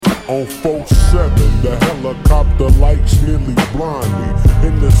On 4-7, the helicopter lights nearly blind me.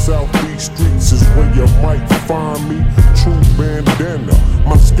 In the southeast streets is where you might find me. True bandana,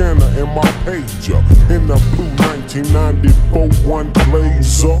 my scanner and my pager. In the blue 1994 one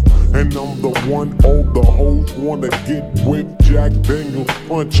blazer. And I'm the one all the hoes wanna get with. Jack Daniels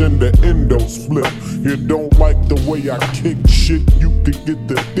punching the endo split. You don't like the way I kick shit, you could get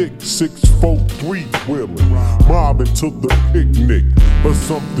the dick 643 wheeling. Mobbing to the picnic, but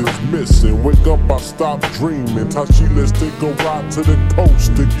something's missing. Wake up, I stop dreaming. Tashi, let's take a ride to the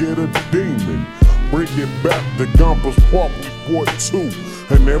coast to get a demon. Bring it back to Gompers Park, we bought two.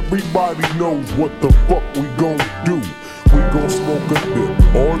 And everybody knows what the fuck we gon' do. We gon' smoke a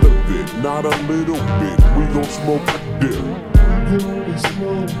dip, all of it, not a little bit. We gon' smoke a dip.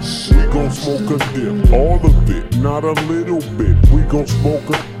 We gon' smoke a dip, all of it, not a little bit. We gon' smoke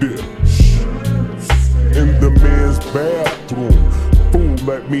a dip. In the men's bathroom, fool,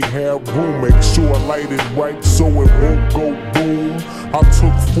 let me have room. Make sure I light it right so it won't go boom. I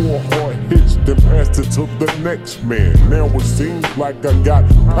took 4 hard hits, then passed it to the next man. Now it seems like I got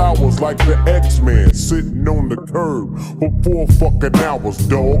powers like the X-Man. Sitting on the curb for 4 fucking hours,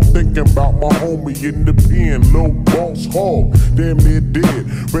 dog. Thinking about my homie in the pen, Lil Boss Hog. Damn near dead,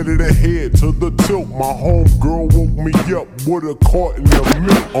 ready to head to the tilt. My homegirl woke me up with a carton of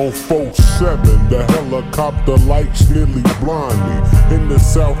milk. On 4-7, the helicopter lights nearly blind me. In the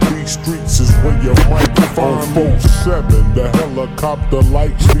southeast streets is where you might find me. On 4-7, the helicopter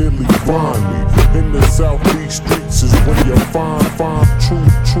lights nearly find me. In the southeast streets is where you find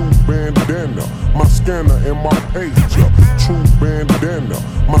true bandana, my scanner and my pager. True bandana,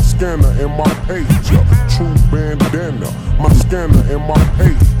 my scanner and my pager. True bandana, my scanner and my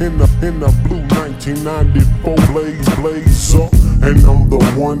pager. In the blue 1994 blazer. And I'm the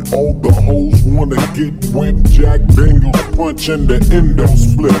one all the hoes wanna get with. Jack Daniels punching the endo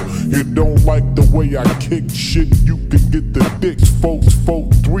split. You don't like the way I kick shit, you can get the dicks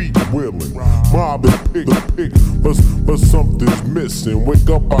 4-3 wheeling. Mob and pick, but something's missing. Wake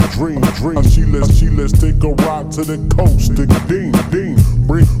up, I dream. She let's take a ride to the coast to Dean.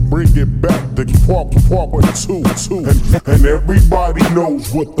 Bring it back to Park 2. And everybody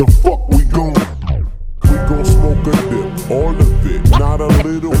knows what the fuck we gon' do. We gon' smoke a dip, all of it, not a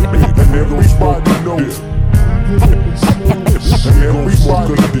little bit. And everybody knows. And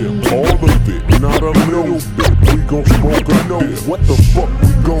everybody dip, all of it, not a little bit. We gon' smoke a dip. What the fuck we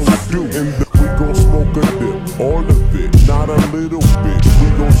gon' do? And we gon' smoke a dip, all of it, not a little bit. We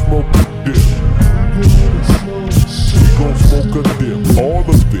gon' smoke a dip. We gon' smoke a dip, all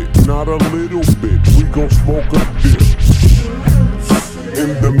of it, not a little bit. We gon' smoke a dip. In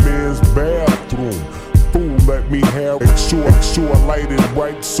the men's bathroom, fool, let me have. Make sure I light it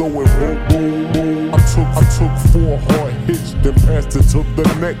right so it won't boom. I took 4 hard hits, then passed it to the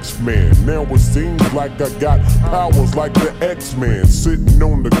next man. Now it seems like I got powers like the X-Man. Sitting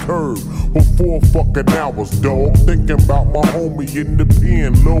on the curb for 4 fucking hours, dog. Thinking about my homie in the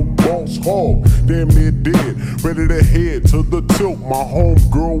pen, Lil Boss Hog. Damn near dead, ready to head to the tilt. My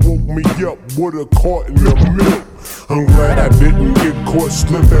homegirl woke me up with a carton of milk. I'm glad I didn't get caught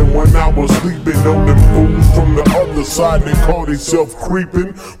slipping when I was sleeping on them fools from the other side. They call themselves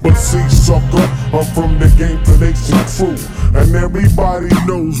creeping, but see, sucker, I'm from the game for nation true. And everybody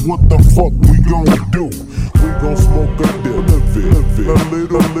knows what the fuck we gon' do. We gon' smoke a dip, a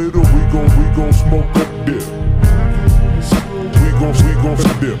little, we gon' smoke a dip. We gon'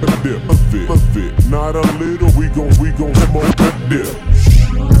 dip, a fit, not a little, we gon' smoke a dip.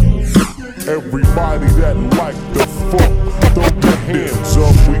 Everybody that like the fuck, throw your hands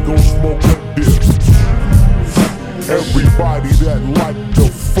up, we gon' smoke a dip. Everybody that like the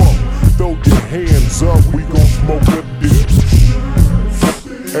fuck, throw your hands up, we gon' smoke a dip.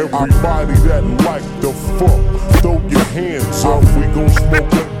 Everybody that like the fuck, throw your hands up, we gon'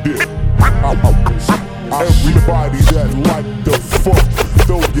 smoke a dip. Everybody that like the fuck,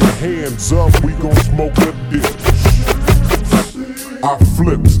 throw your hands up, we gon' smoke a dip. I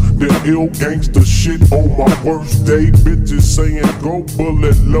flips the ill gangster shit on my worst day. Bitches saying go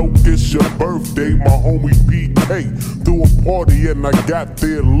bullet low, it's your birthday. My homie PK threw a party and I got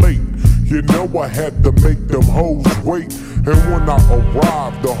there late. You know I had to make them hoes wait. And when I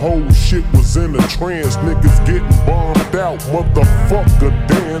arrived, the whole shit was in a trance. Niggas getting bombed out, motherfucker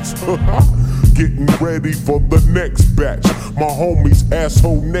dance. getting ready for the next batch. My homies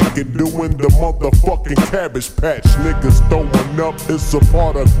asshole naked doing the motherfucking Cabbage Patch. Niggas throwing up, it's a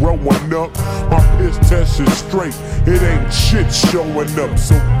part of growing up. My piss test is straight, it ain't shit showing up.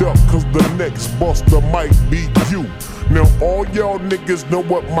 So duck, cause the next buster might be you. Now all y'all niggas know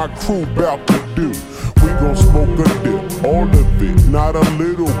what my crew bout to do. We gon' smoke a dip, all of it, not a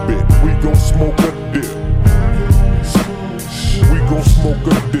little bit. We gon' smoke a dip. We gon' smoke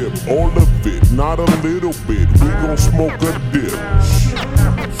a dip, all of it, not a little bit. We gon' smoke a dip.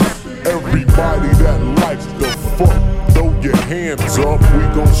 Everybody that likes the fuck, throw your hands up. We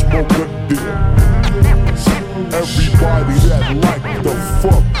gon' smoke a dip. Everybody that like the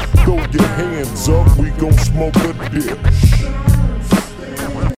fuck, throw your hands up. We gon' smoke a dip.